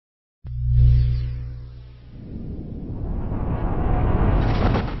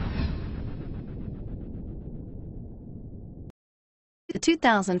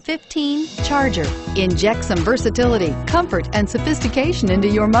2015 Charger. Inject some versatility, comfort, and sophistication into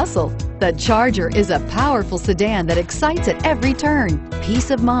your muscle. The Charger is a powerful sedan that excites at every turn. Peace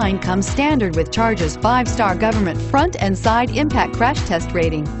of mind comes standard with Charger's 5-star government front and side impact crash test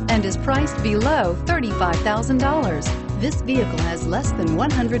rating and is priced below $35,000. This vehicle has less than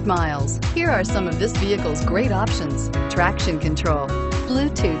 100 miles. Here are some of this vehicle's great options: traction control,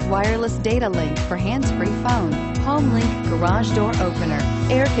 Bluetooth wireless data link for hands-free phone, home link garage door opener,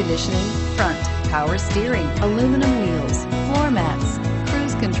 air conditioning, front, power steering, aluminum wheels, floor mats,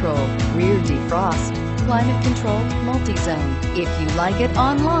 cruise control, rear defrost, climate control, multi-zone. If you like it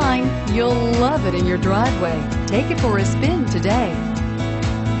online, you'll love it in your driveway. Take it for a spin today.